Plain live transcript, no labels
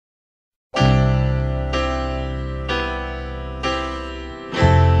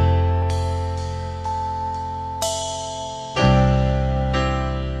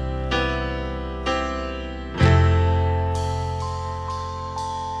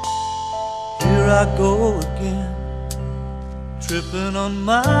I go again, tripping on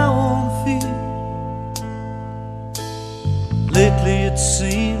my own feet. Lately it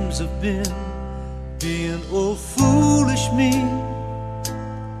seems I've been being old foolish me.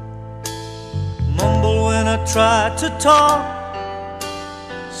 Mumble when I try to talk,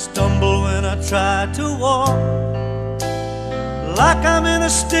 stumble when I try to walk, like I'm in a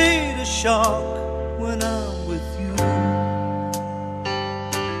state of shock when I'm with you.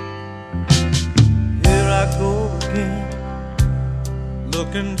 Here I go again,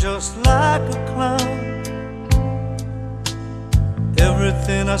 looking just like a clown.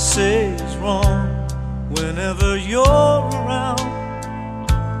 Everything I say is wrong whenever you're around.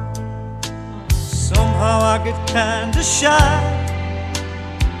 Somehow I get kinda shy,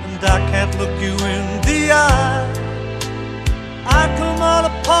 and I can't look you in the eye. I come all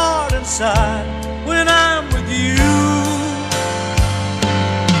apart inside when I'm with you.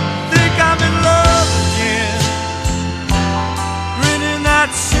 Think I'm in love again, grinning that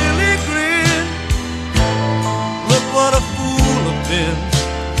silly grin. Look what a fool I've been.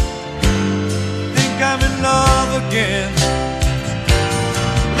 Think I'm in love again.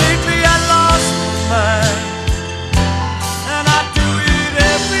 Lately I lost my mind, and I do it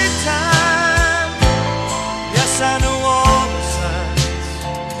every time. Yes, I know all the signs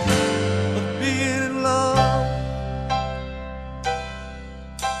of being in love.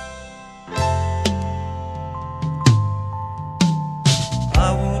 I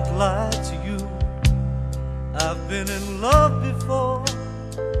won't lie to you, I've been in love before,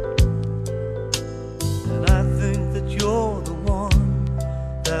 and I think that you're the one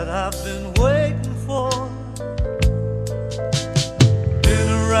that I've been waiting for. Been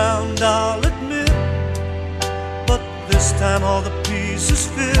around, I'll admit, but this time all the pieces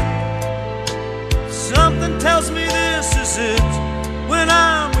fit. Something tells me this is it when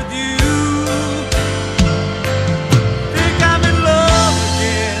I'm with you. Think I'm in love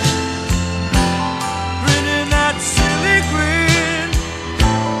again, grinning that silly grin.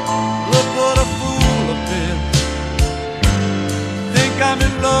 Look what a fool I've been. Think I'm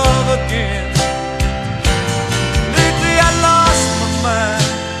in love again. Lately I lost my mind,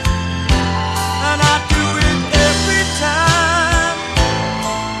 and I do it every time.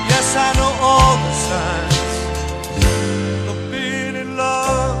 Yes, I know all the signs of being in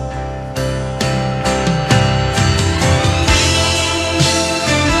love.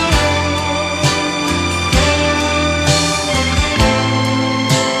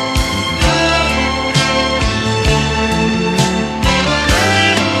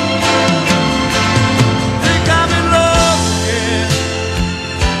 Think I'm in love again,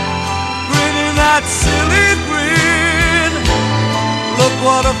 grinning that silly grin. Look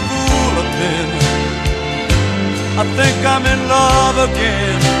what a fool I've been. I think I'm in love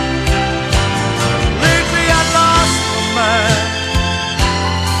again. Lately I lost my mind,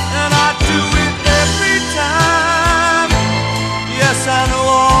 and I do it every time. Yes, I know